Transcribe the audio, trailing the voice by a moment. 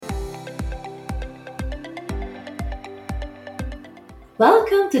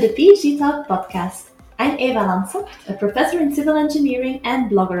Welcome to the PhD Talk podcast. I'm Eva Lanson, a professor in civil engineering and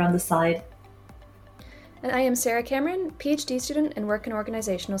blogger on the side. And I am Sarah Cameron, PhD student and work in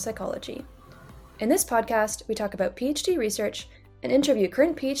organizational psychology. In this podcast, we talk about PhD research and interview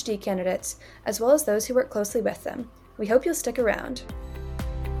current PhD candidates, as well as those who work closely with them. We hope you'll stick around.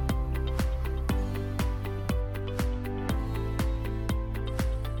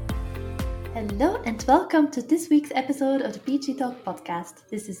 Hello and welcome to this week's episode of the PhD Talk podcast.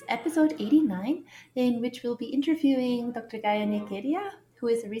 This is episode 89, in which we'll be interviewing Dr. Gaia Nekeria, who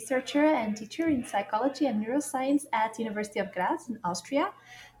is a researcher and teacher in psychology and neuroscience at the University of Graz in Austria.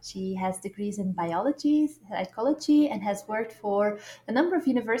 She has degrees in biology, psychology, and has worked for a number of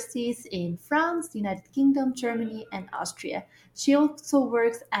universities in France, the United Kingdom, Germany, and Austria. She also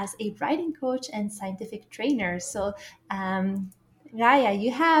works as a writing coach and scientific trainer. So, Gaia,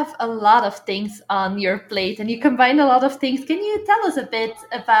 you have a lot of things on your plate and you combine a lot of things. Can you tell us a bit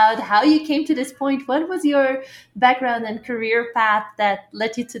about how you came to this point? What was your background and career path that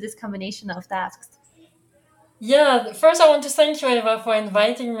led you to this combination of tasks? Yeah, first I want to thank you, Eva, for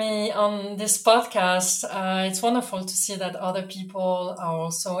inviting me on this podcast. It's wonderful to see that other people are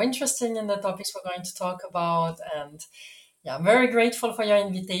also interested in the topics we're going to talk about. And yeah, I'm very grateful for your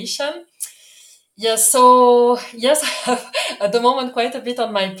invitation. Yes, I have at the moment quite a bit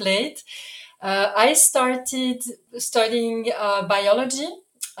on my plate. I started studying biology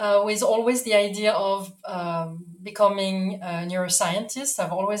with always the idea of becoming a neuroscientist.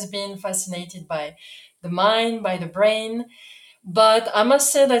 I've always been fascinated by the mind, by the brain. But I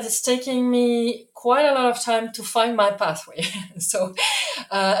must say that it's taking me quite a lot of time to find my pathway.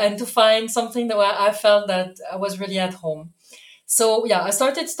 And to find something that where I felt that I was really at home. So yeah, I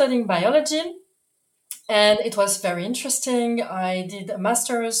started studying biology. And it was very interesting. I did a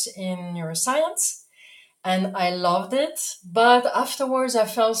master's in neuroscience and I loved it. But afterwards, I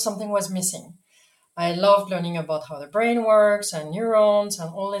felt something was missing. I loved learning about how the brain works and neurons and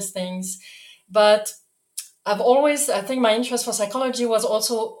all these things. But I think my interest for psychology was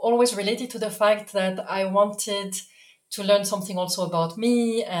also always related to the fact that I wanted to learn something also about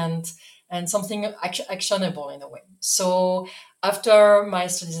me and something actionable in a way. So after my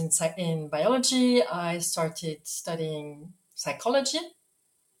studies in biology, I started studying psychology,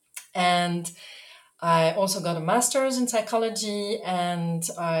 and I also got a master's in psychology, and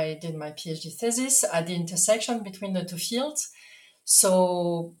I did my PhD thesis at the intersection between the two fields.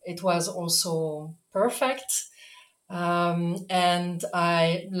 So it was also perfect. And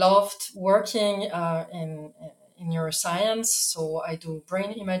I loved working in neuroscience. So I do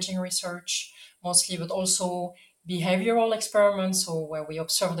brain imaging research mostly, but also behavioral experiments, so where we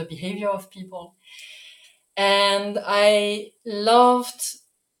observe the behavior of people. And I loved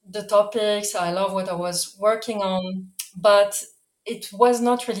the topics. I love what I was working on, but it was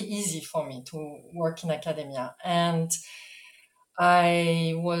not really easy for me to work in academia. And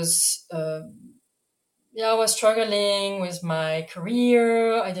I was struggling with my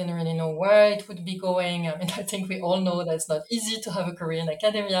career. I didn't really know where it would be going. I mean, I think we all know that it's not easy to have a career in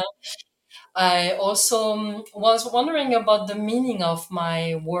academia. I also was wondering about the meaning of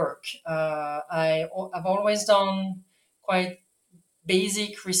my work. I've always done quite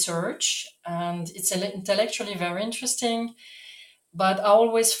basic research and it's intellectually very interesting, but I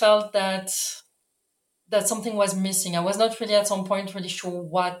always felt that something was missing. I was not really at some point really sure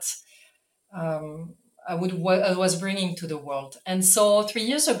what I was bringing to the world. And so 3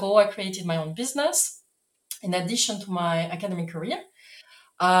 years ago, I created my own business. In addition to my academic career,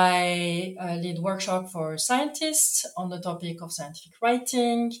 I lead workshops for scientists on the topic of scientific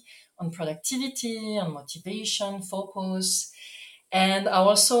writing, on productivity, on motivation, focus. And I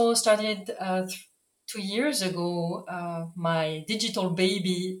also started 2 years ago my digital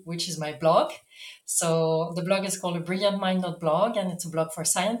baby, which is my blog. So the blog is called A Brilliant Mind Blog, and it's a blog for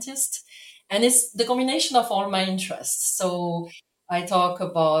scientists. And it's the combination of all my interests. So I talk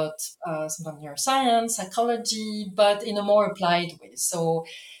about sometimes neuroscience, psychology, but in a more applied way. So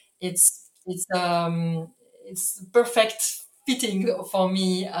it's perfect fitting for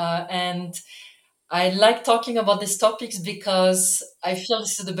me, and I like talking about these topics because I feel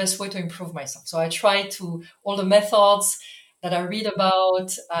this is the best way to improve myself. So I try to all the methods that I read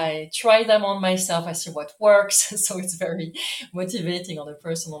about, I try them on myself. I see what works. So it's very motivating on a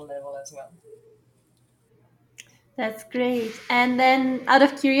personal level as well. That's great. And then out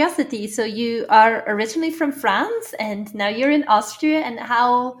of curiosity, so you are originally from France and now you're in Austria. And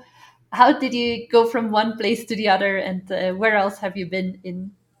how did you go from one place to the other, and where else have you been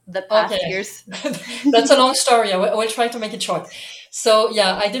in the past years? That's a long story. I will try to make it short. So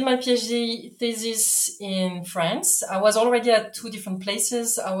yeah, I did my PhD thesis in France. I was already at two different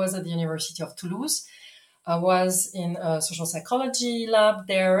places. I was at the University of Toulouse. I was in a social psychology lab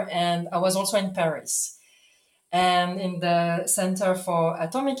there, and I was also in Paris and in the Center for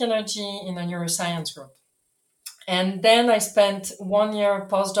Atomic Energy in a neuroscience group. And then I spent 1 year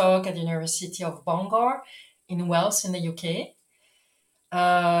postdoc at the University of Bangor in Wales in the UK.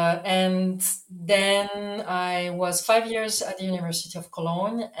 And then I was 5 years at the University of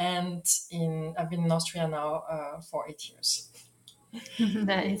Cologne, and I've been in Austria now for 8 years.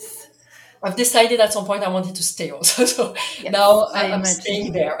 Nice. I've decided at some point I wanted to stay also. So Yes, now I I'm imagine.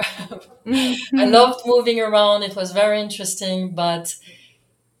 staying there. Mhm. I loved moving around. It was very interesting, but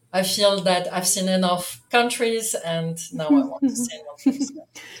I feel that I've seen enough countries and now I want to stay in one place.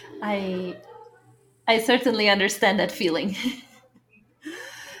 I certainly understand that feeling.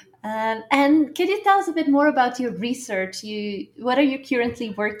 And can you tell us a bit more about your research? What are you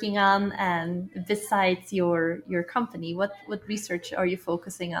currently working on, and besides your company, what research are you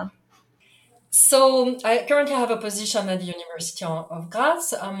focusing on? So I currently have a position at the University of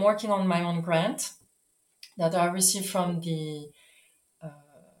Graz. I'm working on my own grant that I received from the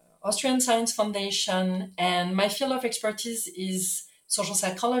Austrian Science Foundation, and my field of expertise is social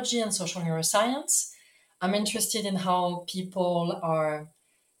psychology and social neuroscience. I'm interested in how people are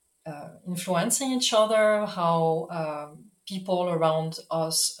influencing each other, how people around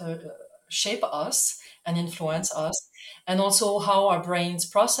us shape us and influence us, and also how our brains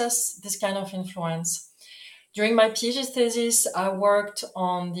process this kind of influence. During my PhD thesis, I worked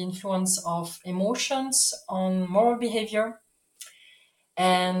on the influence of emotions on moral behavior.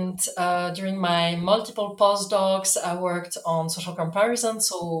 And during my multiple postdocs, I worked on social comparison,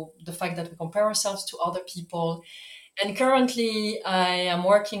 so the fact that we compare ourselves to other people. And currently, I am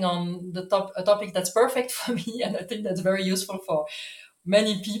working on a topic that's perfect for me, and I think that's very useful for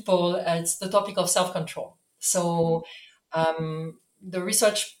many people. It's the topic of self-control. So the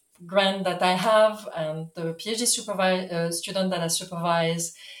research grant that I have and the PhD student that I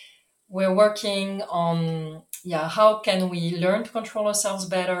supervise, we're working on how can we learn to control ourselves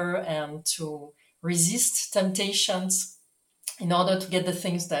better and to resist temptations in order to get the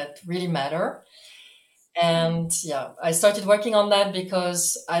things that really matter. And I started working on that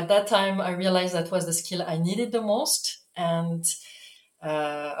because at that time I realized that was the skill I needed the most, and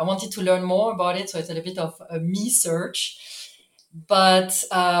I wanted to learn more about it. So it's a little bit of a me search. But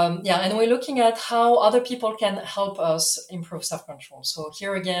and we're looking at how other people can help us improve self-control. So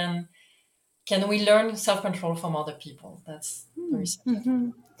here again, can we learn self-control from other people? That's the research that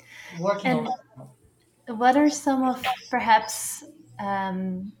we're working on. And what are some of perhaps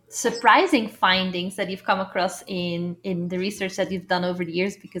surprising findings that you've come across in the research that you've done over the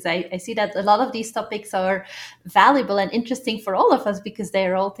years? Because I see that a lot of these topics are valuable and interesting for all of us because they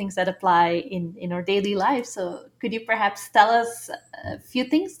are all things that apply in our daily lives. So could you perhaps tell us a few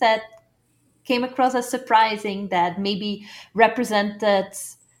things that came across as surprising that maybe represented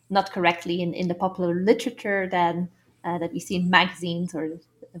not correctly in the popular literature that we see in magazines or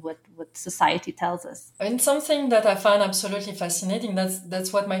what society tells us? And something that I find absolutely fascinating,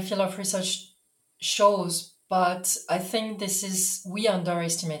 that's what my field of research shows, but I think we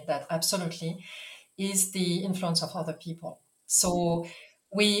underestimate that absolutely, is the influence of other people. So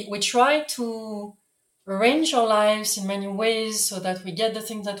we try to arrange our lives in many ways so that we get the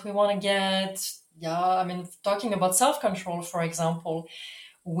things that we want to get. I mean, talking about self-control, for example,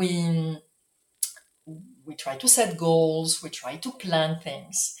 we try to set goals, we try to plan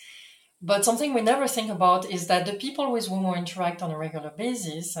things. But something we never think about is that the people with whom we interact on a regular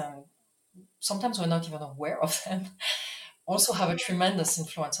basis, and sometimes we're not even aware of them, also have a tremendous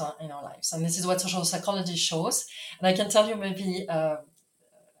influence in our lives. And this is what social psychology shows. And I can tell you maybe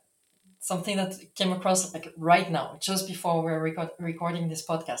something that came across like right now, just before we're recording this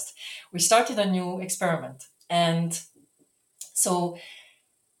podcast. We started a new experiment. And so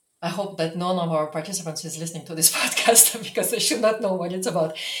I hope that none of our participants is listening to this podcast because they should not know what it's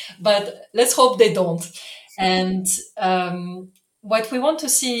about. But let's hope they don't. And what we want to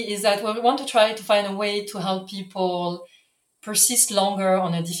see is that we want to try to find a way to help people persist longer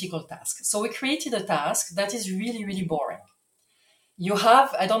on a difficult task. So we created a task that is really, really boring.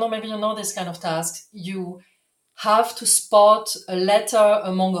 I don't know, maybe you know this kind of task. You have to spot a letter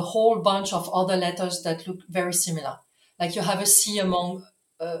among a whole bunch of other letters that look very similar. Like you have a C among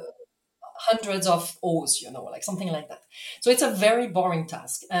hundreds of O's, like something like that. So it's a very boring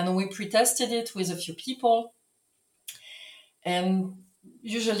task. And we pre-tested it with a few people. And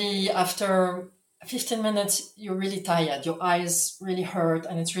usually after 15 minutes, you're really tired. Your eyes really hurt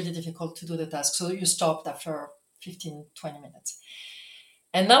and it's really difficult to do the task. So you stopped after 15, 20 minutes.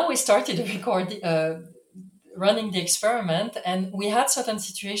 And now we started running the experiment, and we had certain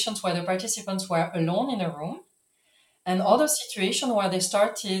situations where the participants were alone in a room, and other situations where they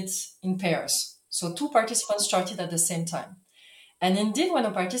started in pairs. So 2 participants started at the same time. And indeed, when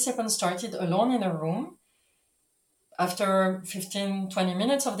a participant started alone in a room, after 15, 20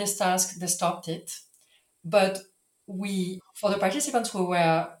 minutes of this task, they stopped it. But for the participants who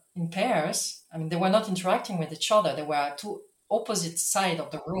were in pairs, I mean, they were not interacting with each other. They were at 2 opposite sides of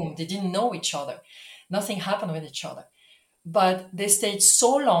the room. They didn't know each other. Nothing happened with each other. But they stayed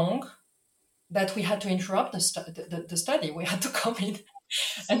so long that we had to interrupt the study. We had to come in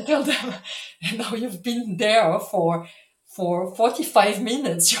and tell them, now you've been there for 45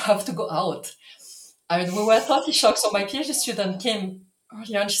 minutes, you have to go out. I mean, we were totally shocked. So my PhD student came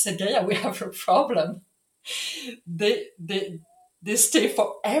earlier and she said, yeah, we have a problem. They stay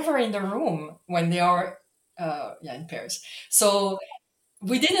forever in the room when they are in pairs. So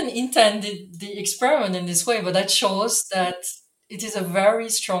we didn't intend the experiment in this way, but that shows that it is a very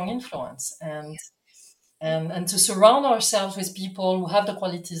strong influence, and to surround ourselves with people who have the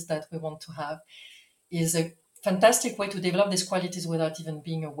qualities that we want to have is a fantastic way to develop these qualities without even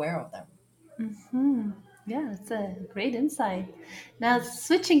being aware of them. Mm-hmm. Yeah, it's a great insight. Now,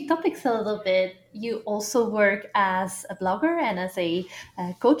 switching topics a little bit, you also work as a blogger and as a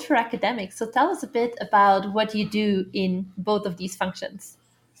coach for academics. So tell us a bit about what you do in both of these functions.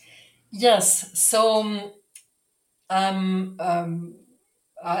 Yes, so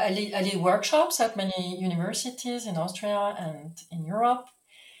I lead workshops at many universities in Austria and in Europe.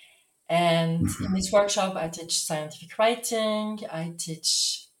 And in this workshop, I teach scientific writing, I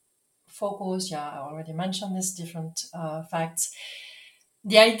teach focus. Yeah, I already mentioned these different facts.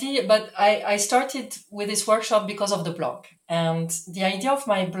 The idea, but I started with this workshop because of the blog. And the idea of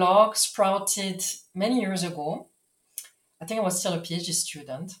my blog sprouted many years ago. I think I was still a PhD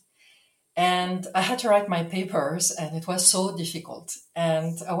student. And I had to write my papers, and it was so difficult.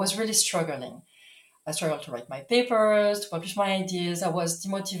 And I was really struggling. I struggled to write my papers, to publish my ideas. I was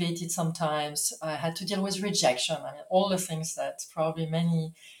demotivated sometimes. I had to deal with rejection. I mean, all the things that probably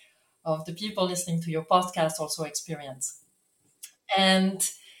many of the people listening to your podcast also experience. And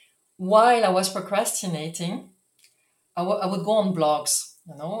while I was procrastinating, I would go on blogs,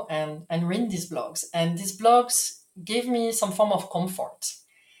 and read these blogs. And these blogs gave me some form of comfort.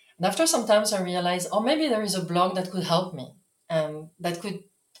 And after some time, I realized, maybe there is a blog that could help me, and that could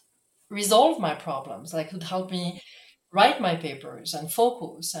resolve my problems, that could help me write my papers and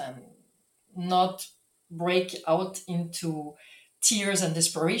focus and not break out into tears and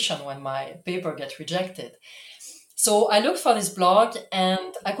desperation when my paper gets rejected. So I looked for this blog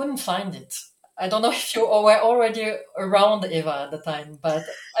and I couldn't find it. I don't know if you were already around, Eva, at the time, but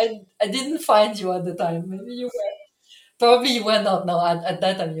I didn't find you at the time. Maybe you were. Probably you were not. No, at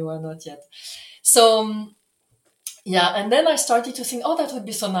that time you were not yet. So yeah, and then I started to think, that would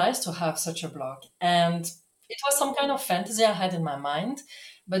be so nice to have such a blog. And it was some kind of fantasy I had in my mind.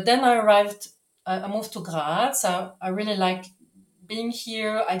 But then I moved to Graz. I really like being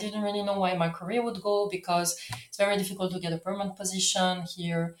here. I didn't really know where my career would go because it's very difficult to get a permanent position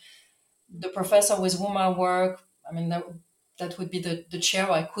here. The professor with whom I work, I mean, that would be the chair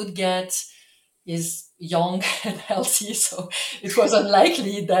I could get, is young and healthy. So it was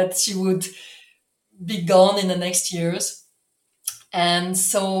unlikely that she would be gone in the next years. And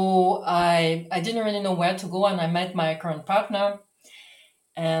so I didn't really know where to go. And I met my current partner,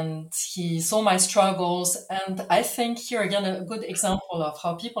 and he saw my struggles. And I think here again, a good example of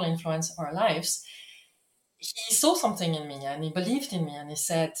how people influence our lives. He saw something in me and he believed in me, and he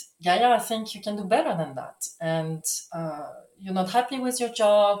said, Gaia, I think you can do better than that. And you're not happy with your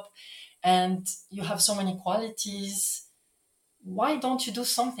job and you have so many qualities. Why don't you do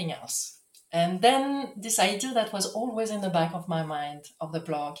something else? And then this idea that was always in the back of my mind of the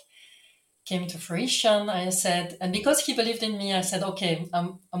blog came to fruition. I said, and because he believed in me, I said, okay,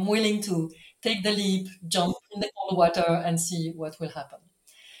 I'm willing to take the leap, jump in the cold water and see what will happen.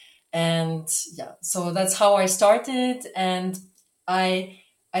 And yeah, so that's how I started. And I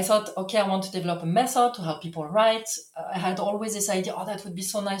thought, okay, I want to develop a method to help people write. I had always this idea, that would be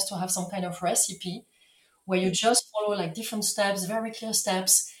so nice to have some kind of recipe where you just follow like different steps, very clear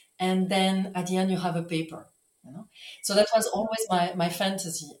steps, and then at the end you have a paper. So that was always my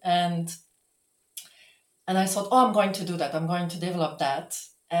fantasy. And I thought, I'm going to do that. I'm going to develop that.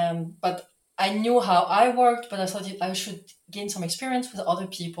 But I knew how I worked, but I thought I should gain some experience with other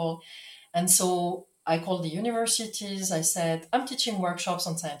people. And so I called the universities. I said, I'm teaching workshops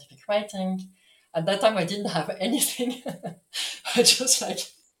on scientific writing. At that time, I didn't have anything. I just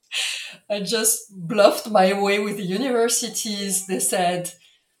I just bluffed my way with the universities. They said,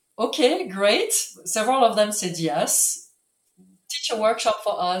 okay, great. Several of them said yes, teach a workshop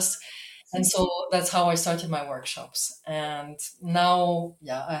for us. And so that's how I started my workshops. And now,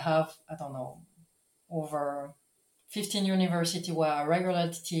 yeah, I have, I don't know, over 15 university where I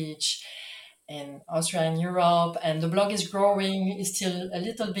regularly teach in Austria and Europe. And the blog is growing, it's still a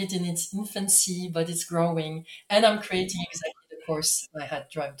little bit in its infancy, but it's growing. And I'm creating exactly the course I had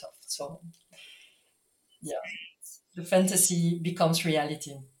dreamt of. So, yeah, the fantasy becomes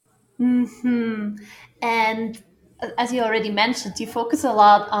reality. Hmm. And as you already mentioned, you focus a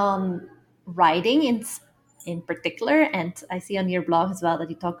lot on writing in particular. And I see on your blog as well that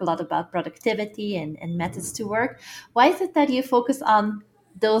you talk a lot about productivity and methods to work. Why is it that you focus on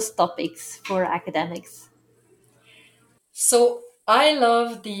those topics for academics? So I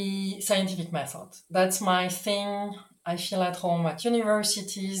love the scientific method. That's my thing. I feel at home at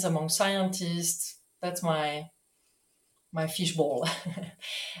universities, among scientists. That's my fishbowl.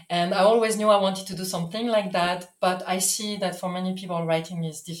 And I always knew I wanted to do something like that, but I see that for many people writing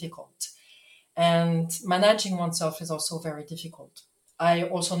is difficult. And managing oneself is also very difficult. I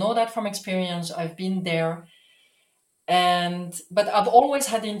also know that from experience. I've been there. But I've always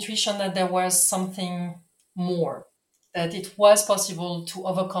had the intuition that there was something more, that it was possible to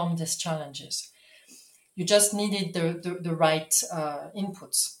overcome these challenges. You just needed the right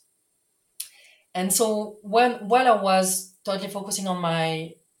inputs. And so while I was totally focusing on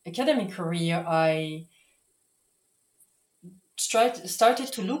my academic career, I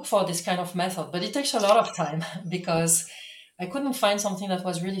started to look for this kind of method, but it takes a lot of time because I couldn't find something that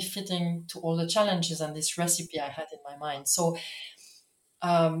was really fitting to all the challenges and this recipe I had in my mind. So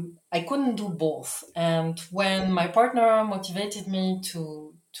I couldn't do both. And when my partner motivated me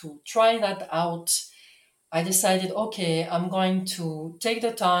to try that out, I decided, okay, I'm going to take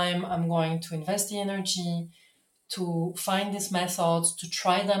the time, I'm going to invest the energy to find these methods, to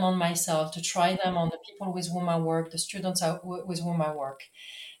try them on myself, to try them on the people with whom I work, the students with whom I work.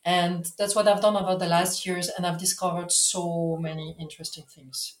 And that's what I've done over the last years. And I've discovered so many interesting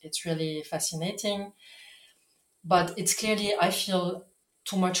things. It's really fascinating. But it's clearly, I feel,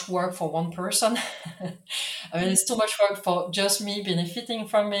 too much work for one person. I mean, it's too much work for just me benefiting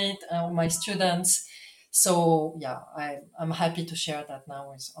from it, my students. So, yeah, I'm happy to share that now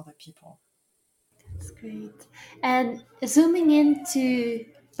with other people. That's great. And zooming into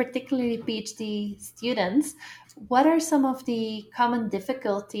particularly PhD students, what are some of the common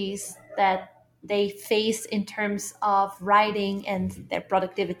difficulties that they face in terms of writing and their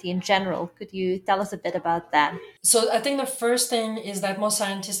productivity in general? Could you tell us a bit about that? So I think the first thing is that most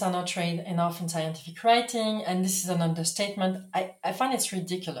scientists are not trained enough in scientific writing, and this is an understatement. I find it's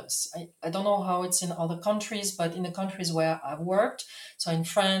ridiculous. I don't know how it's in other countries, but in the countries where I've worked, so in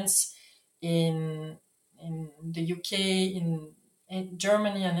France, in the UK, in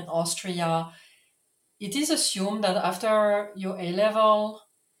Germany and in Austria, it is assumed that after your A level,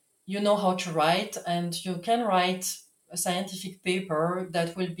 you know how to write and you can write a scientific paper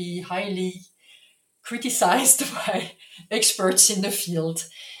that will be highly criticized by experts in the field,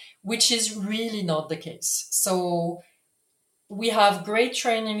 which is really not the case. So we have great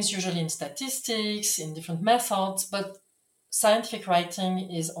trainings, usually in statistics, in different methods, but scientific writing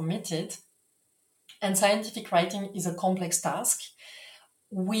is omitted. And scientific writing is a complex task.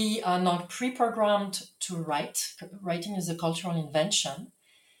 We are not pre-programmed to write. Writing is a cultural invention.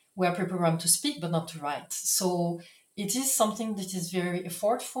 We are pre-programmed to speak, but not to write. So it is something that is very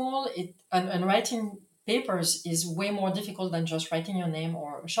effortful. And writing papers is way more difficult than just writing your name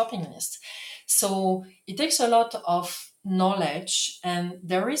or a shopping list. So it takes a lot of knowledge, and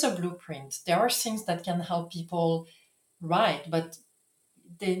there is a blueprint. There are things that can help people write, but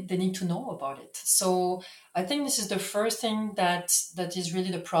they need to know about it. So I think this is the first thing that is really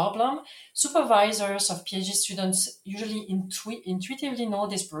the problem. Supervisors of PhD students usually intuitively know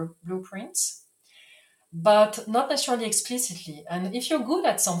these blueprints, but not necessarily explicitly. And if you're good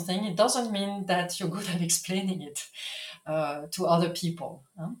at something, it doesn't mean that you're good at explaining it to other people.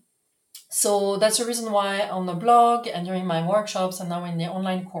 So that's the reason why on the blog and during my workshops and now in the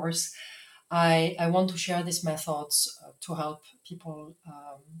online course, I want to share these methods to help people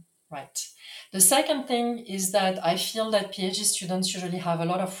write. The second thing is that I feel that PhD students usually have a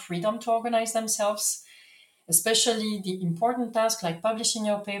lot of freedom to organize themselves, especially the important tasks like publishing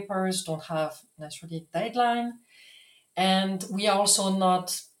your papers don't have necessarily a deadline. And we are also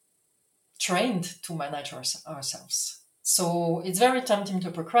not trained to manage ourselves. So it's very tempting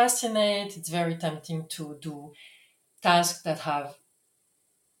to procrastinate. It's very tempting to do tasks that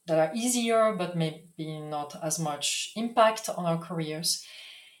are easier, but maybe not as much impact on our careers.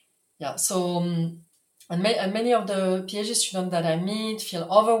 yeah, so and many of the PhD students that I meet feel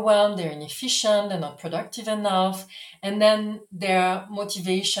overwhelmed, they're inefficient, they're not productive enough, and then their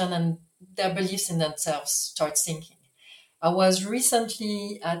motivation and their beliefs in themselves start sinking. I was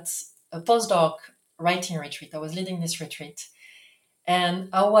recently at a postdoc writing retreat. I was leading this retreat, and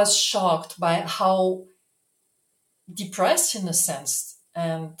I was shocked by how depressed, in a sense,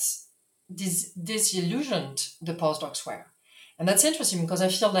 and disillusioned the postdocs were. And that's interesting because I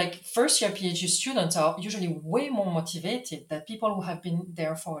feel like first year PhD students are usually way more motivated than people who have been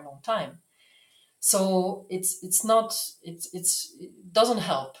there for a long time. So it doesn't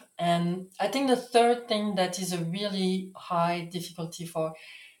help. And I think the third thing that is a really high difficulty for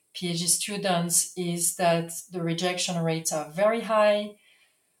PhD students is that the rejection rates are very high.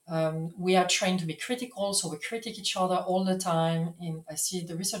 We are trained to be critical, so we critique each other all the time. I see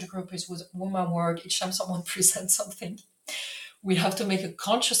the research group is with women work. Each time someone presents something, we have to make a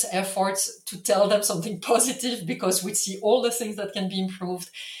conscious effort to tell them something positive because we see all the things that can be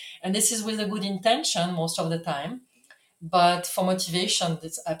improved. And this is with a good intention most of the time. But for motivation,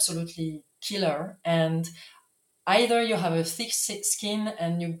 it's absolutely killer. And either you have a thick skin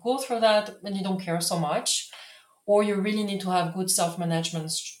and you go through that and you don't care so much, or you really need to have good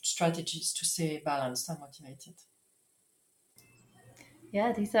self-management strategies to stay balanced and motivated.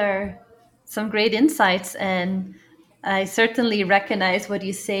 Yeah, these are some great insights. And I certainly recognize what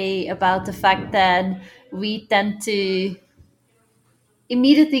you say about the fact that we tend to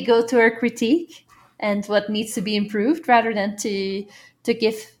immediately go to our critique and what needs to be improved rather than to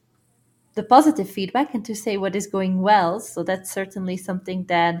give the positive feedback and to say what is going well. So that's certainly something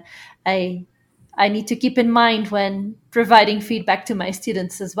that I I need to keep in mind when providing feedback to my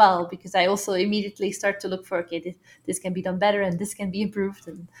students as well, because I also immediately start to look for, okay, this can be done better and this can be improved.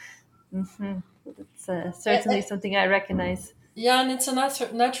 And that's certainly something I recognize. Yeah, and it's a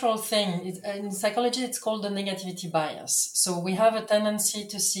natural thing. In psychology, it's called the negativity bias. So we have a tendency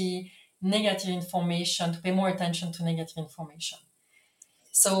to see negative information, to pay more attention to negative information.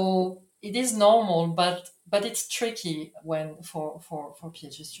 So it is normal, but it's tricky when for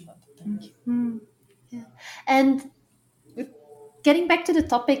PhD students, I think. Yeah. And getting back to the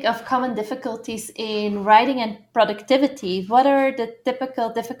topic of common difficulties in writing and productivity, what are the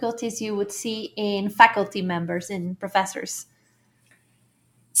typical difficulties you would see in faculty members, in professors?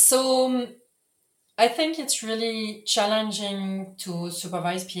 So I think it's really challenging to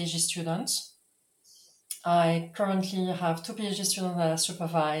supervise PhD students. I currently have two PhD students that I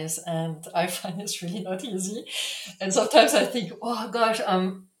supervise, and I find it's really not easy. And sometimes I think, oh gosh,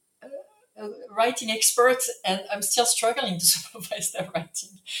 I'm a writing expert and I'm still struggling to supervise their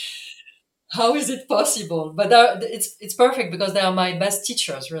writing. How is it possible? But it's perfect because they are my best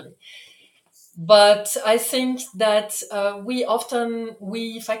teachers, really. But I think that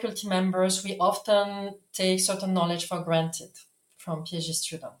we faculty members, we often take certain knowledge for granted from PhD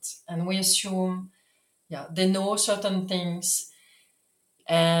students, and we assume, yeah, they know certain things,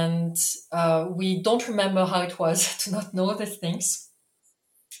 and we don't remember how it was to not know these things.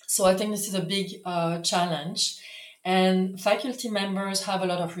 So I think this is a big challenge. And faculty members have a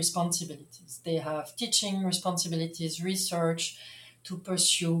lot of responsibilities. They have teaching responsibilities, research, to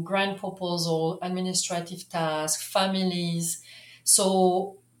pursue grant proposal, administrative tasks, families.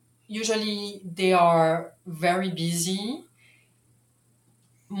 So usually they are very busy.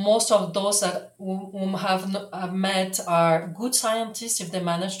 Most of those that whom have met are good scientists. If they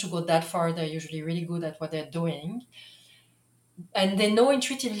manage to go that far, they're usually really good at what they're doing. And they know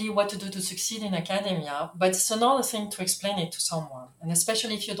intuitively what to do to succeed in academia, but it's another thing to explain it to someone. And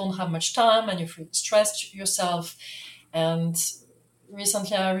especially if you don't have much time and you feel stressed yourself. And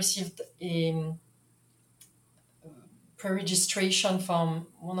recently I received a pre-registration from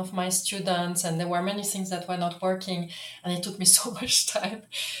one of my students, and there were many things that were not working, and it took me so much time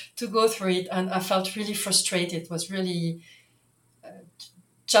to go through it, and I felt really frustrated. It was really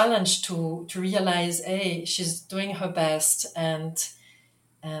challenged to realize, hey, she's doing her best, and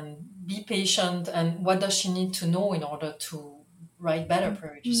be patient, and what does she need to know in order to write better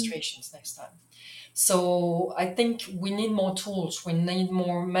pre-registrations next time. So I think we need more tools, we need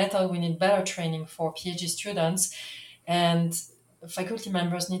more method, we need better training for PhD students, and faculty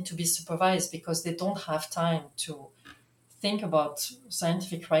members need to be supervised because they don't have time to think about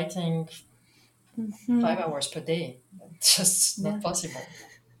scientific writing 5 hours per day. It's just not possible.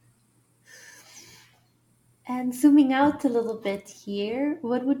 And zooming out a little bit here,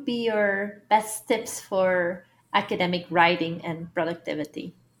 what would be your best tips for academic writing and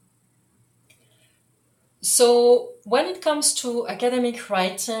productivity? So when it comes to academic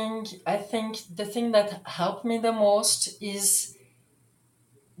writing, I think the thing that helped me the most is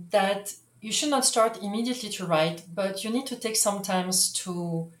that you should not start immediately to write, but you need to take some time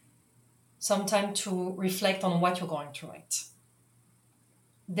to reflect on what you're going to write.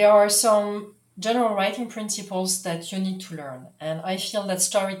 There are some general writing principles that you need to learn, and I feel that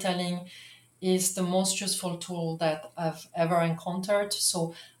storytelling is the most useful tool that I've ever encountered.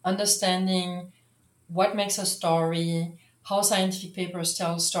 So understanding what makes a story, how scientific papers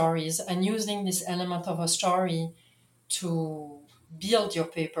tell stories, and using this element of a story to build your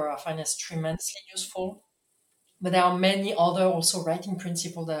paper, I find is tremendously useful. But there are many other also writing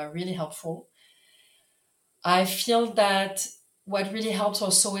principles that are really helpful. I feel that what really helps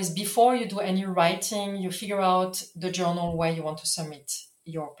also is before you do any writing, you figure out the journal where you want to submit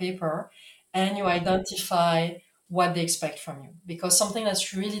your paper and you identify what they expect from you. Because something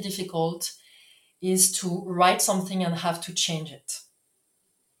that's really difficult is to write something and have to change it.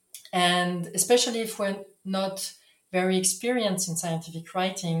 And especially if we're not very experienced in scientific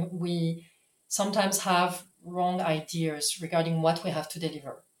writing, we sometimes have wrong ideas regarding what we have to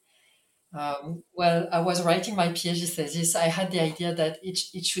deliver. Well, I was writing my PhD thesis. I had the idea that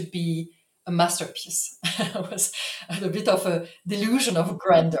it should be a masterpiece. I had a bit of a delusion of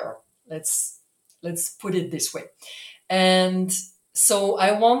grandeur. Let's put it this way. And so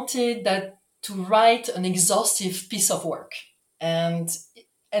I wanted that to write an exhaustive piece of work, and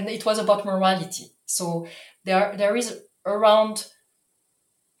it was about morality. So there is around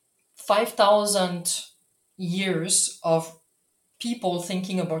 5,000 years of people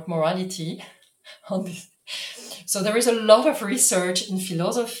thinking about morality on this. So there is a lot of research in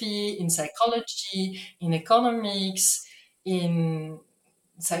philosophy, in psychology, in economics, in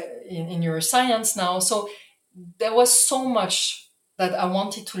neuroscience now. So there was so much that I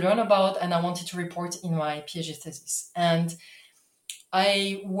wanted to learn about and I wanted to report in my PhD thesis. And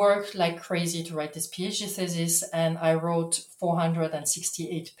I worked like crazy to write this PhD thesis, and I wrote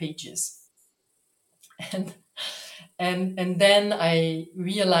 468 pages. And then I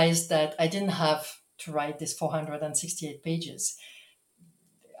realized that I didn't have to write this 468 pages.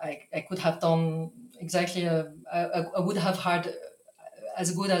 I could have done exactly, I would have had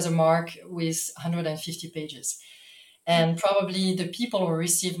as good as a mark with 150 pages. And probably the people who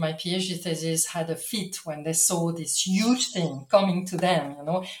received my PhD thesis had a fit when they saw this huge thing coming to them,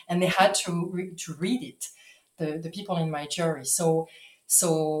 and they had to read it, the people in my jury. So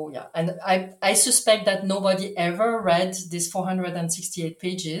yeah, and I suspect that nobody ever read this 468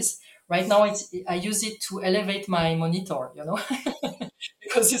 pages. Right now, I use it to elevate my monitor,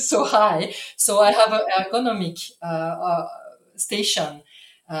 because it's so high. So I have an ergonomic station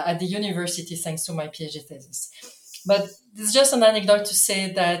at the university thanks to my PhD thesis. But it's just an anecdote to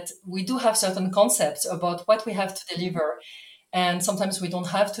say that we do have certain concepts about what we have to deliver, and sometimes we don't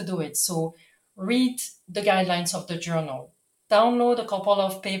have to do it. So read the guidelines of the journal, download a couple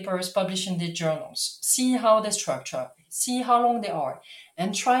of papers published in the journals, see how they structure, see how long they are,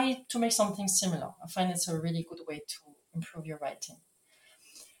 and try to make something similar. I find it's a really good way to improve your writing.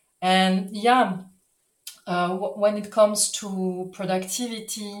 And yeah, when it comes to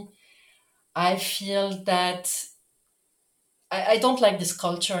productivity, I feel that I don't like this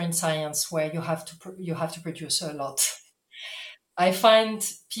culture in science where you have to produce a lot. I find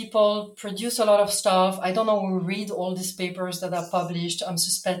people produce a lot of stuff. I don't know who read all these papers that are published. I'm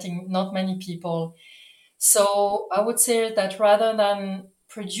suspecting not many people. So I would say that rather than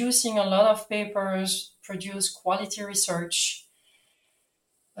producing a lot of papers, produce quality research.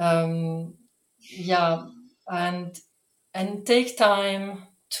 Yeah, and take time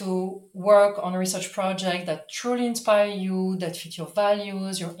to work on a research project that truly inspire you, that fit your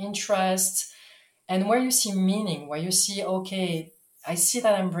values, your interests, and where you see meaning, where you see, okay, I see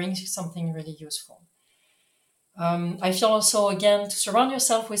that I'm bringing something really useful. I feel also, again, to surround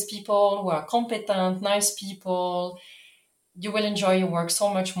yourself with people who are competent, nice people. You will enjoy your work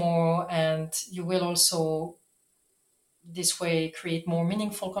so much more, and you will also, this way, create more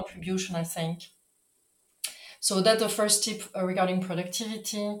meaningful contribution, I think. So that's the first tip regarding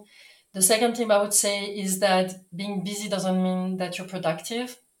productivity. The second tip I would say is that being busy doesn't mean that you're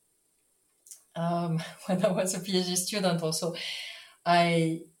productive. When I was a PhD student also,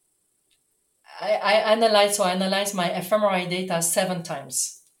 I analyzed my fMRI data 7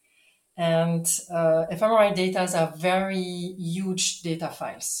 times. And fMRI data are very huge data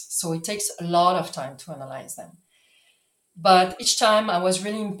files. So it takes a lot of time to analyze them. But each time I was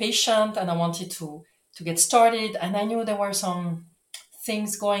really impatient and I wanted to get started. And I knew there were some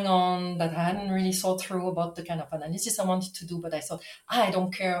things going on that I hadn't really thought through about the kind of analysis I wanted to do. But I thought, I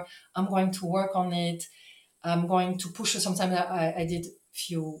don't care. I'm going to work on it. I'm going to push it. Sometimes I did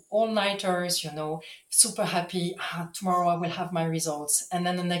few all-nighters, super happy. Tomorrow I will have my results. And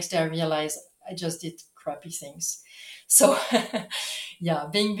then the next day I realize I just did crappy things. So yeah,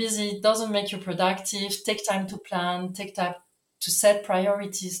 being busy doesn't make you productive. Take time to plan, take time to set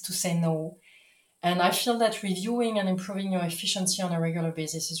priorities, to say no. And I feel that reviewing and improving your efficiency on a regular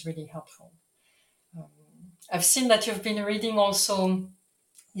basis is really helpful. I've seen that you've been reading also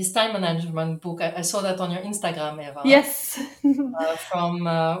this time management book. I saw that on your Instagram, Eva. Yes. From,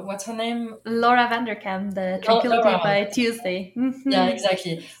 what's her name? Laura Vanderkam, the Tranquility Laura. by Tuesday. Yeah,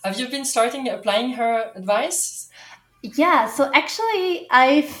 exactly. Have you been applying her advice? Yeah, so actually,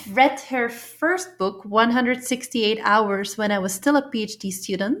 I've read her first book, 168 Hours, when I was still a PhD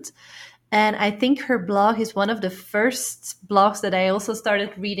student. And I think her blog is one of the first blogs that I also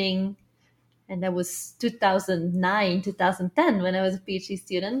started reading. And that was 2009, 2010 when I was a PhD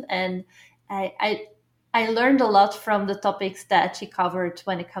student. And I learned a lot from the topics that she covered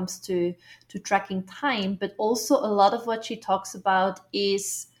when it comes to tracking time. But also a lot of what she talks about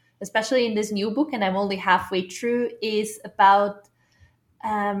is, especially in this new book, and I'm only halfway through, is about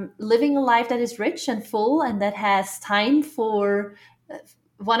living a life that is rich and full and that has time for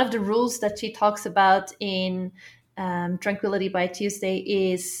one of the rules that she talks about in Tranquility by Tuesday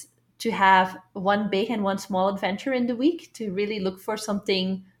is to have one big and one small adventure in the week, to really look for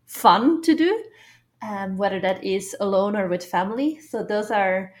something fun to do, whether that is alone or with family. So those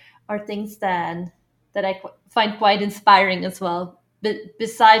are things that I find quite inspiring as well. But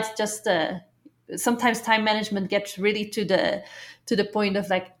besides just sometimes time management gets really to the point of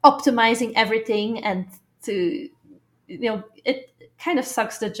like optimizing everything, and to it kind of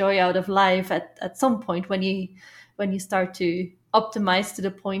sucks the joy out of life at some point when you start to optimize to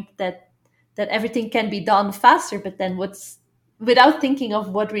the point that everything can be done faster, but then without thinking of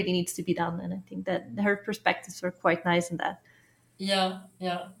what really needs to be done. And I think that her perspectives were quite nice in that. Yeah.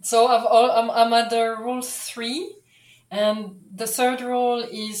 So I'm at the rule 3, and the third rule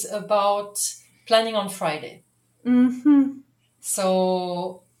is about planning on Friday. Mm-hmm.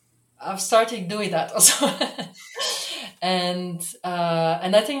 So I've started doing that also. And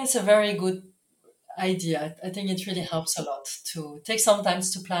I think it's a very good idea. I think it really helps a lot to take some time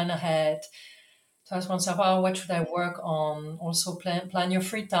to plan ahead, to ask oneself, what should I work on? Also plan your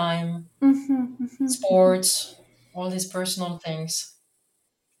free time, sports, all these personal things.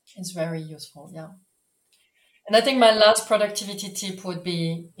 It's very useful, yeah. And I think my last productivity tip would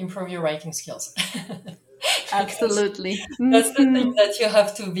be improve your writing skills. Absolutely. That's the thing that you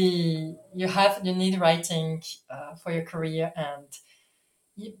have to be, you need writing for your career. And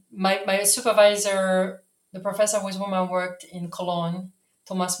my supervisor, the professor with whom I worked in Cologne,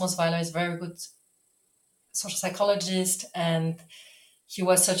 Thomas Mosweiler, is a very good social psychologist, and he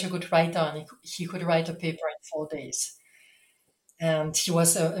was such a good writer, and he could write a paper in 4 days. And he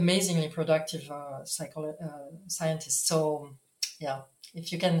was an amazingly productive scientist. So, yeah,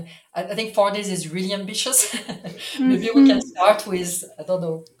 if you can, I think 4 days is really ambitious. Maybe we can start with, I don't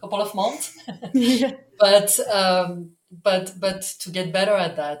know, a couple of months. Yeah. But to get better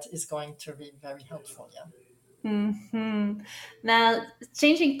at that is going to be very helpful. Yeah. Now,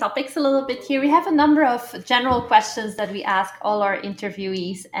 changing topics a little bit here, we have a number of general questions that we ask all our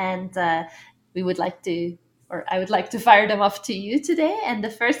interviewees, and we would like to, or I would like to fire them off to you today. And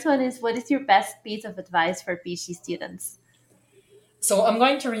the first one is, what is your best piece of advice for PhD students? So I'm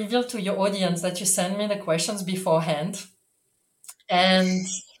going to reveal to your audience that you sent me the questions beforehand. And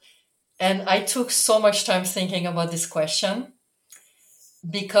I took so much time thinking about this question,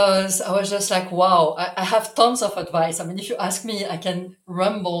 because I was just like, wow, I have tons of advice. I mean, if you ask me, I can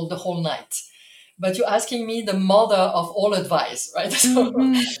ramble the whole night. But you're asking me the mother of all advice, right?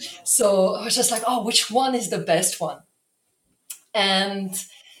 So I was just like, which one is the best one? And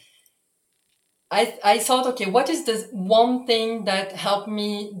I thought, okay, what is the one thing that helped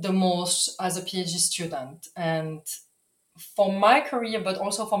me the most as a PhD student? And for my career, but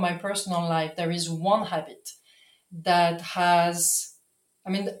also for my personal life, there is one habit that has,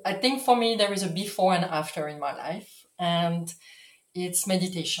 I think for me, there is a before and after in my life, and it's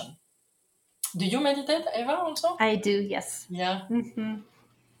meditation. Do you meditate, Eva, also? I do, yes. Yeah.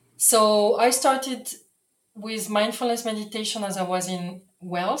 So I started with mindfulness meditation as I was in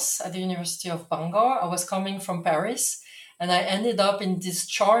Wales at the University of Bangor. I was coming from Paris, and I ended up in this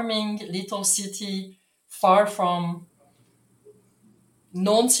charming little city far from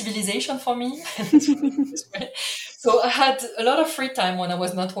known civilization for me. So I had a lot of free time when I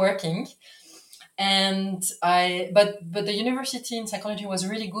was not working. And but the university in psychology was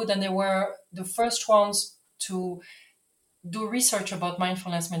really good, and they were the first ones to do research about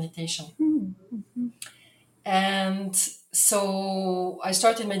mindfulness meditation. And So I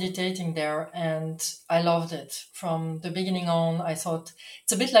started meditating there and I loved it. From the beginning on, I thought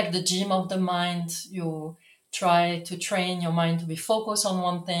it's a bit like the gym of the mind. You try to train your mind to be focused on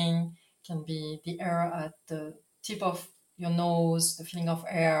one thing. It can be the air at the tip of your nose, the feeling of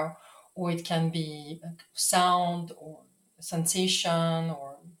air, or it can be a sound or a sensation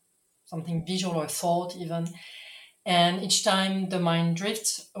or something visual or thought even. And each time the mind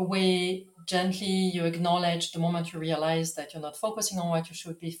drifts away gently, you acknowledge the moment you realize that you're not focusing on what you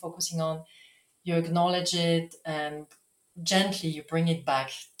should be focusing on, you acknowledge it and gently you bring it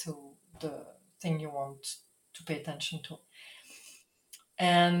back to the thing you want to pay attention to.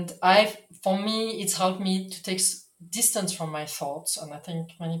 And for me, it's helped me to take distance from my thoughts. And I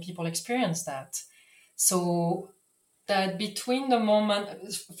think many people experience that. So that between the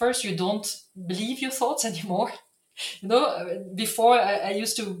moment, first, you don't believe your thoughts anymore. Before I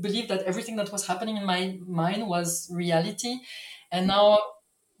used to believe that everything that was happening in my mind was reality. And now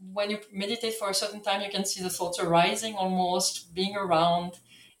when you meditate for a certain time, you can see the thoughts arising, almost being around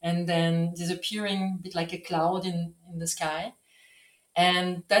and then disappearing a bit like a cloud in the sky.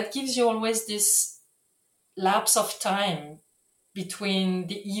 And that gives you always this lapse of time between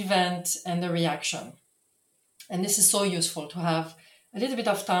the event and the reaction. And this is so useful to have a little bit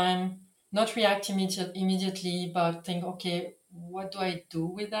of time, not react immediately, but think, okay, what do I do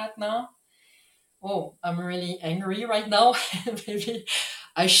with that now? Oh, I'm really angry right now. Maybe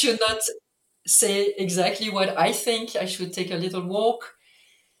I should not say exactly what I think. I should take a little walk.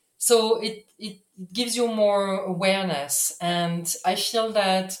 So it gives you more awareness. And I feel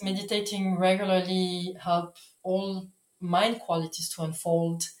that meditating regularly help all mind qualities to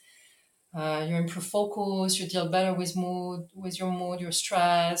unfold. You improve focus, you deal better with your mood, your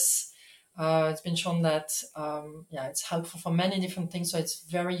stress. It's been shown that it's helpful for many different things. So it's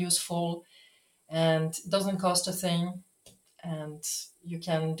very useful and it doesn't cost a thing. And you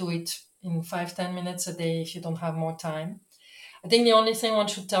can do it in 5-10 minutes a day if you don't have more time. I think the only thing one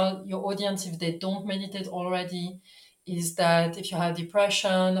should tell your audience if they don't meditate already is that if you have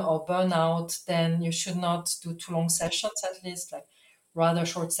depression or burnout, then you should not do too long sessions, at least like rather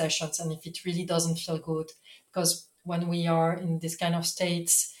short sessions. And if it really doesn't feel good, because when we are in this kind of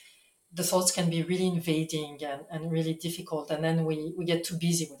states, the thoughts can be really invading and really difficult. And then we get too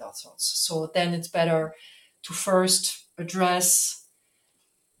busy with our thoughts. So then it's better to first address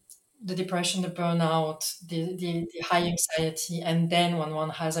the depression, the burnout, the high anxiety, and then when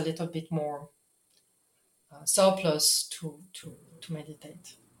one has a little bit more surplus to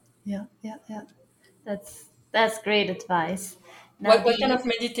meditate. Yeah, yeah, yeah. That's great advice. Now, What kind of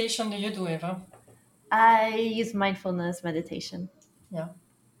meditation do you do, Eva? I use mindfulness meditation. Yeah.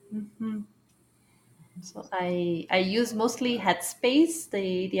 So I use mostly Headspace,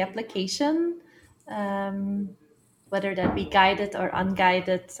 the application, whether that be guided or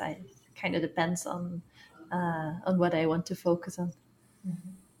unguided. I kind of depends on what I want to focus on.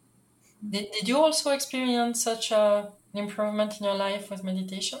 Did you also experience such an improvement in your life with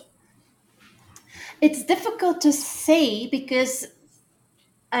meditation? It's difficult to say because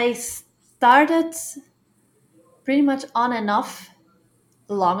I started pretty much on and off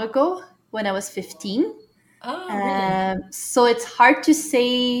long ago when I was 15. Really? So it's hard to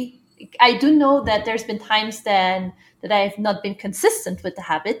say. I do know that there's been times then that I've not been consistent with the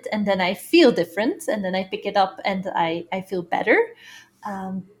habit, and then I feel different, and then I pick it up and I feel better.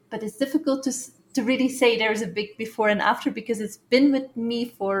 But it's difficult to really say there's a big before and after because it's been with me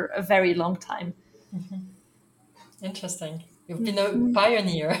for a very long time. Interesting. You've been a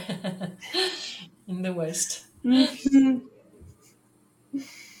pioneer in the West.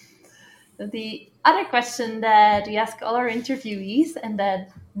 The other question that we ask all our interviewees and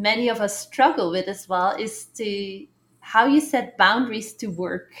that many of us struggle with as well is to how you set boundaries to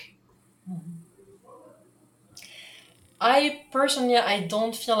work. I personally, I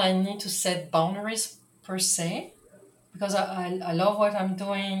don't feel I need to set boundaries per se because I love what I'm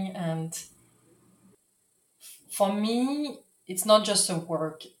doing. And for me, it's not just a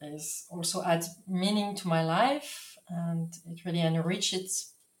work, it's also adds meaning to my life and it really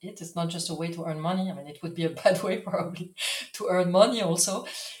enriches it. It's not just a way to earn money. I mean, it would be a bad way probably to earn money also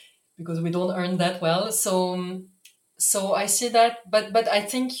because we don't earn that well. So I see that, but I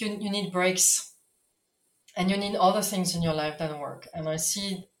think you need breaks and you need other things in your life than work. And I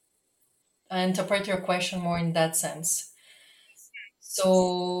interpret your question more in that sense.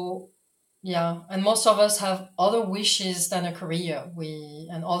 So yeah, and most of us have other wishes than a career,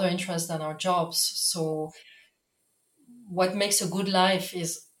 and other interests than our jobs. So what makes a good life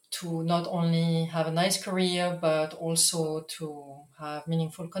is to not only have a nice career, but also to have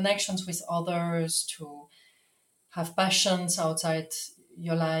meaningful connections with others, to have passions outside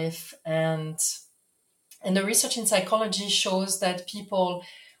your life. And the research in psychology shows that people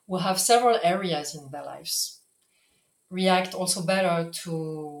who have several areas in their lives react also better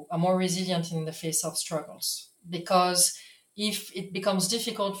to, are more resilient in the face of struggles. Because if it becomes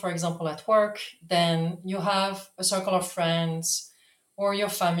difficult, for example, at work, then you have a circle of friends or your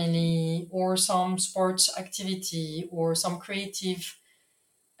family or some sports activity or some creative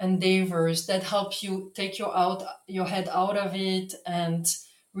endeavors that help you take your head out of it and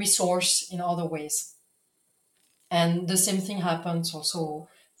resource in other ways. And the same thing happens also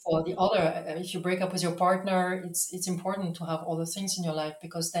for the other. If you break up with your partner, it's important to have other things in your life,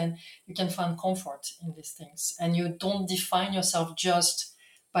 because then you can find comfort in these things and you don't define yourself just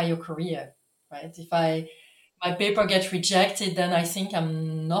by your career, right? If my paper gets rejected, then I think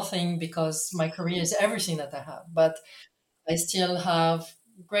I'm nothing because my career is everything that I have. But I still have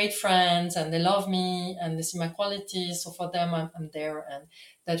great friends and they love me and they see my qualities. So for them, I'm there, and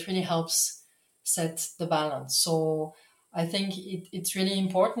that really helps set the balance. So I think it's really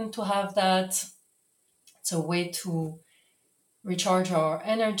important to have that. It's a way to recharge our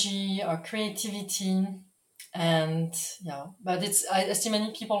energy, our creativity. And yeah, but I see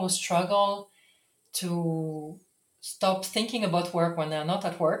many people who struggle to stop thinking about work when they're not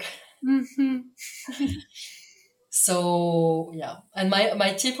at work. Mm-hmm. So yeah, and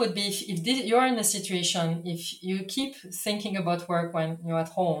my tip would be, if you're in a situation, if you keep thinking about work when you're at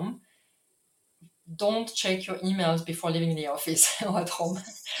home, don't check your emails before leaving the office or at home.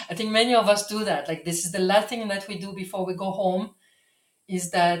 I think many of us do that. Like, this is the last thing that we do before we go home,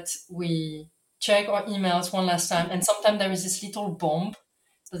 is that we check our emails one last time. And sometimes there is this little bomb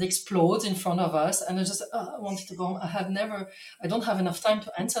that explodes in front of us, and I just, I wanted to go home. I don't have enough time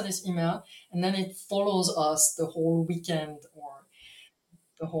to answer this email. And then it follows us the whole weekend or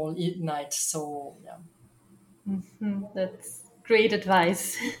the whole night. So yeah. Mm-hmm. That's great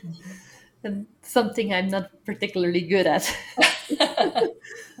advice. And something I'm not particularly good at.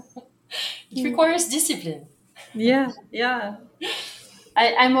 It requires discipline. Yeah, yeah.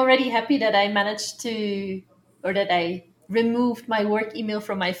 I'm already happy that I managed to, or that I removed my work email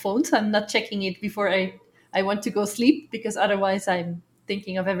from my phone. So I'm not checking it before I want to go sleep, because otherwise I'm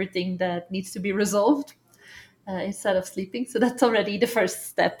thinking of everything that needs to be resolved instead of sleeping. So that's already the first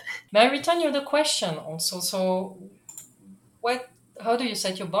step. May I return you the question also? So how do you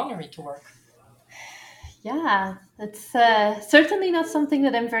set your boundary to work? Yeah, it's certainly not something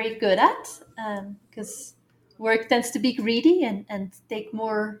that I'm very good at, because work tends to be greedy and take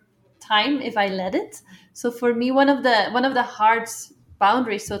more time if I let it. So for me, one of the hard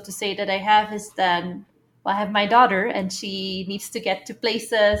boundaries, so to say, that I have is that, well, I have my daughter and she needs to get to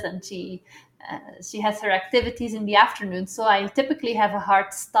places, and she has her activities in the afternoon. So I typically have a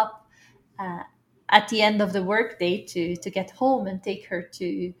hard stop uh, at the end of the workday to get home and take her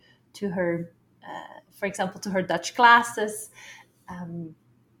to her, for example, to her Dutch classes. Um,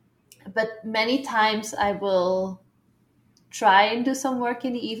 but many times I will try and do some work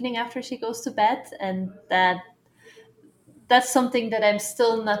in the evening after she goes to bed, and that's something that I'm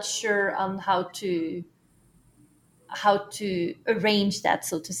still not sure on how to arrange that,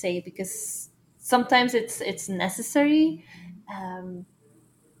 so to say, because sometimes it's necessary, um,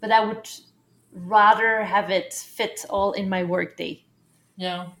 but I would rather have it fit all in my workday.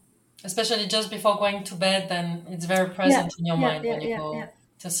 Yeah. Especially just before going to bed, then it's very Yeah, present in your yeah, mind yeah, when you yeah, yeah. go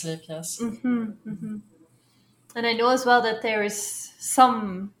to sleep. Yes. Mm-hmm, mm-hmm. And I know as well that there is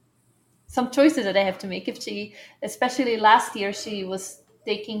some choices that I have to make. If she, especially last year, she was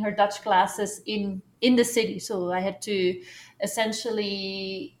taking her Dutch classes in the city, so I had to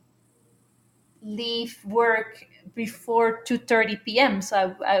essentially leave work before 2:30 p.m.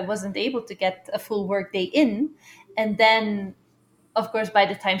 So I wasn't able to get a full work day in, and then of course by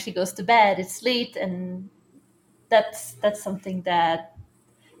the time she goes to bed it's late, and that's something that,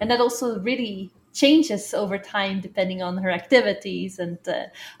 and that also really changes over time depending on her activities and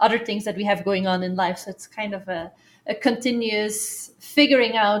other things that we have going on in life. So it's kind of a continuous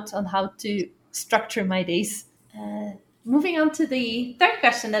figuring out on how to structure my days. Moving on to the third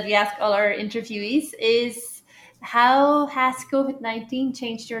question that we ask all our interviewees is, how has COVID-19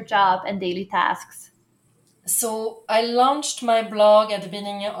 changed your job and daily tasks? So I launched my blog at the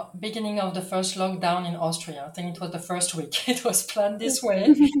beginning of the first lockdown in Austria. I think it was the first week. It was planned this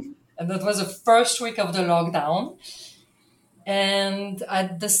way. And that was the first week of the lockdown. And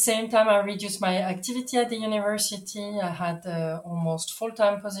at the same time, I reduced my activity at the university. I had almost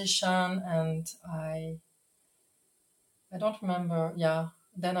full-time position, and I don't remember. Yeah,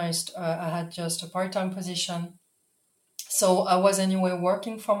 then I had just a part-time position. So I was anyway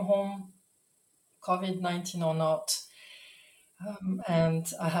working from home COVID-19 or not.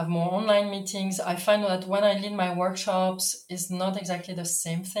 And I have more online meetings. I find that when I lead my workshops, it's not exactly the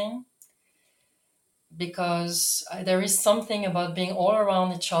same thing, because there is something about being all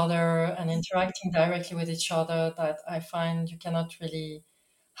around each other and interacting directly with each other that I find you cannot really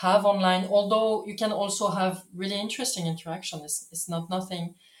have online. Although you can also have really interesting interaction. It's not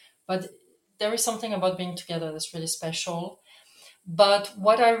nothing, but there is something about being together that's really special. But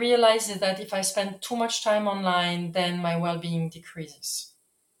what I realize is that if I spend too much time online, then my well-being decreases.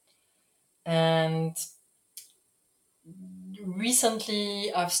 And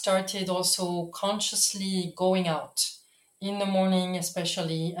recently I've started also consciously going out in the morning,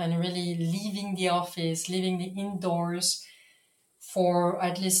 especially, and really leaving the office, leaving the indoors for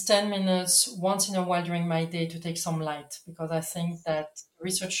at least 10 minutes once in a while during my day to take some light, because I think that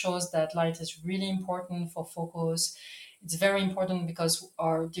research shows that light is really important for focus. It's very important because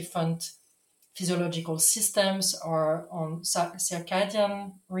our different physiological systems are on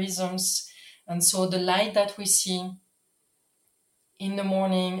circadian rhythms. And so the light that we see in the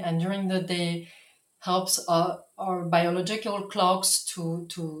morning and during the day helps our biological clocks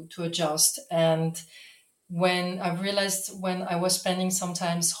to adjust. And when I've realized, when I was spending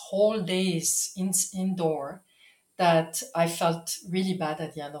sometimes whole days indoor, that I felt really bad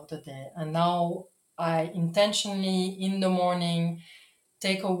at the end of the day. And now I intentionally in the morning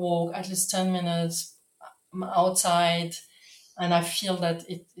take a walk, at least 10 minutes outside, and I feel that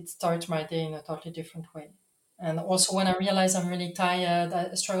it starts my day in a totally different way. And also when I realize I'm really tired,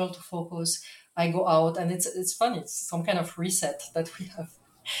 I struggle to focus, I go out, and it's fun. It's some kind of reset that we have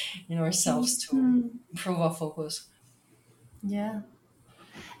in ourselves to improve our focus. Yeah.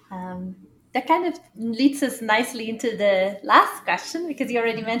 Um, that kind of leads us nicely into the last question, because you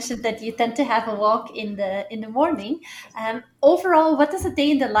already mentioned that you tend to have a walk in the morning. Overall, what does a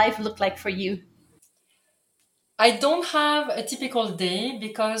day in the life look like for you? I don't have a typical day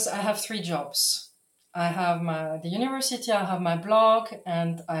because I have 3 jobs. I have the university, I have my blog,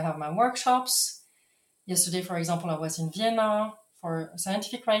 and I have my workshops. Yesterday, for example, I was in Vienna for a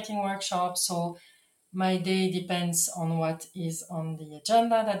scientific writing workshop. So my day depends on what is on the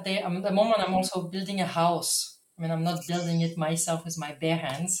agenda that day. At the moment, I'm also building a house. I mean, I'm not building it myself with my bare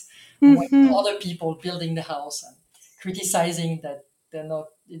hands. I'm watching other people building the house and criticizing that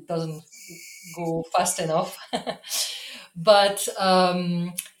it doesn't go fast enough. But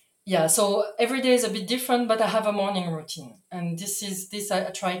yeah, so every day is a bit different, but I have a morning routine. And this I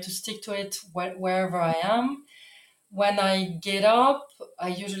try to stick to it wherever I am. When I get up, I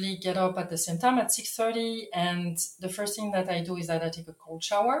usually get up at the same time at 6:30, and the first thing that I do is that I take a cold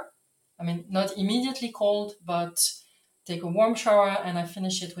shower. I mean, not immediately cold, but take a warm shower, and I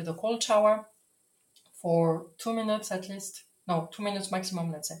finish it with a cold shower for 2 minutes at least. No, 2 minutes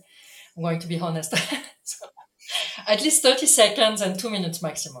maximum, let's say. I'm going to be honest. So, at least 30 seconds and 2 minutes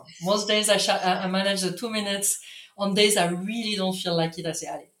maximum. Most days I manage the 2 minutes. On days I really don't feel like it, I say,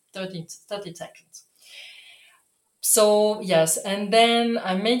 allez, 30 seconds. So yes, and then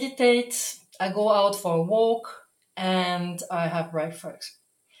I meditate, I go out for a walk, and I have breakfast.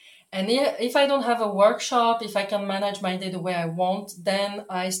 And if I don't have a workshop, if I can manage my day the way I want, then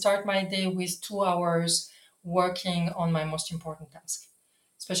I start my day with 2 hours working on my most important task,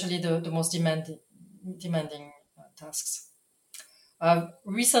 especially the most demanding tasks.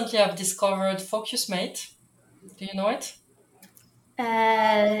 Recently, I've discovered FocusMate. Do you know it?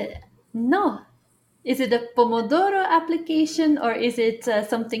 No. Is it a Pomodoro application, or is it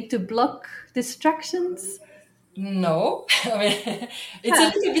something to block distractions? No. I mean, it's a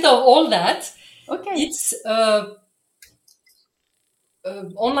little bit of all that. Okay. It's a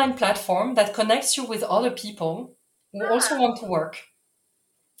online platform that connects you with other people who also want to work.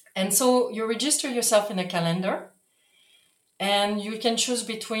 And so you register yourself in a calendar, and you can choose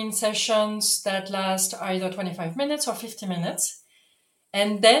between sessions that last either 25 minutes or 50 minutes.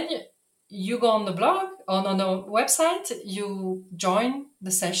 And then you go on the blog, on the website, you join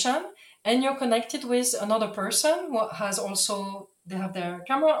the session, and you're connected with another person who has also, they have their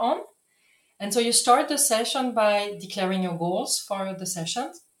camera on. And so you start the session by declaring your goals for the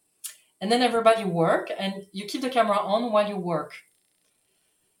session. And then everybody work, and you keep the camera on while you work.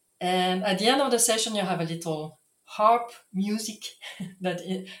 And at the end of the session, you have a little harp music that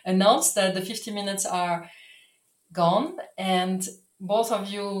announces that the 50 minutes are gone. And both of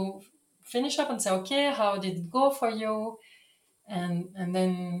you finish up and say, okay, how did it go for you? And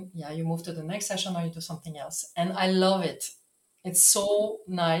then, yeah, you move to the next session or you do something else. And I love it. It's so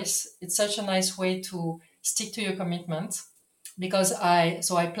nice. It's such a nice way to stick to your commitment, because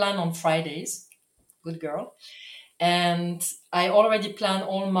I plan on Fridays, good girl. And I already plan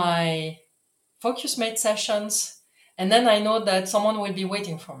all my focus mate sessions, and then I know that someone will be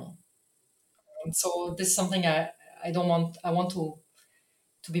waiting for me. And so this is something I don't want. I want to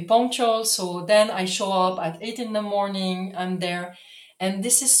be punctual. So then I show up at 8 in the morning. I'm there. And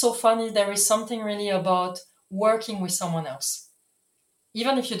this is so funny. There is something really about working with someone else.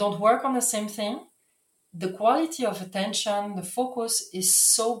 Even if you don't work on the same thing, the quality of attention, the focus is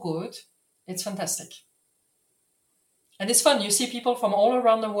so good. It's fantastic. And it's fun. You see people from all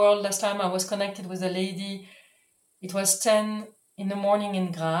around the world. Last time I was connected with a lady, it was 10 in the morning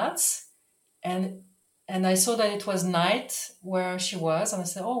in Graz. And I saw that it was night where she was. And I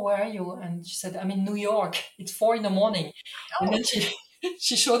said, "Oh, where are you?" And she said, "I'm in New York. It's 4 in the morning." And then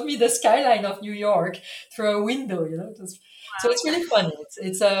she showed me the skyline of New York through a window, So it's really funny.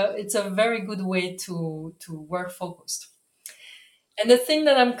 It's a very good way to work focused. And the thing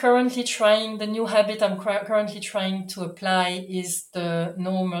that I'm currently trying, the new habit I'm currently trying to apply is the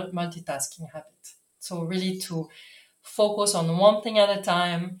no multitasking habit. So really to focus on one thing at a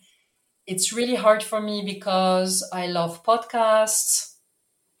time. It's really hard for me because I love podcasts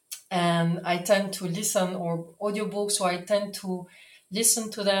and I tend to listen, or audiobooks, so I tend to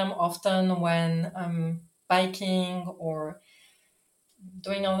listen to them often when I'm biking or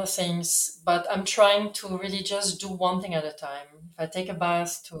doing other things. But I'm trying to really just do one thing at a time. If I take a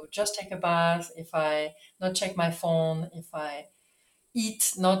bath, to just take a bath. If I not check my phone, if I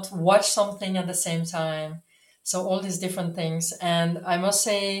eat, not watch something at the same time. So all these different things. And I must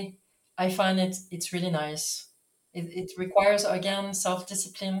say, I find it's really nice. It requires, again,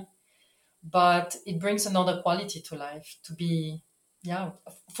 self-discipline, but it brings another quality to life. To be,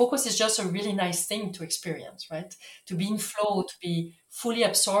 focus is just a really nice thing to experience, right? To be in flow, to be fully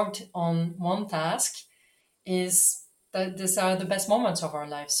absorbed on one task is that these are the best moments of our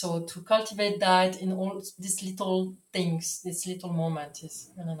life. So to cultivate that in all these little things, this little moment is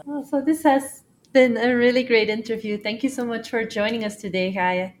really nice. Oh, so this has been a really great interview. Thank you so much for joining us today,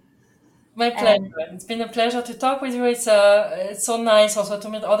 Gaia. My pleasure. It's been a pleasure to talk with you. It's so nice also to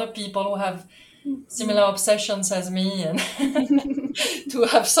meet other people who have similar obsessions as me, and to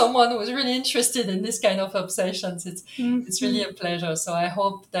have someone who's really interested in this kind of obsessions. It's really a pleasure. So I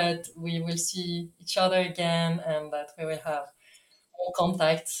hope that we will see each other again and that we will have more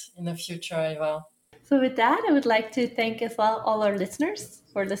contact in the future, Eva. So with that, I would like to thank as well all our listeners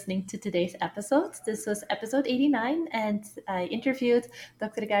for listening to today's episode. This was episode 89, and I interviewed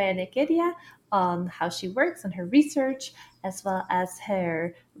Dr. Gaia Nekedia on how she works, on her research, as well as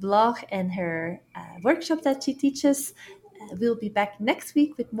her blog and her workshop that she teaches. We'll be back next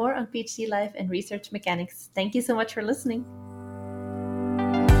week with more on PhD life and research mechanics. Thank you so much for listening.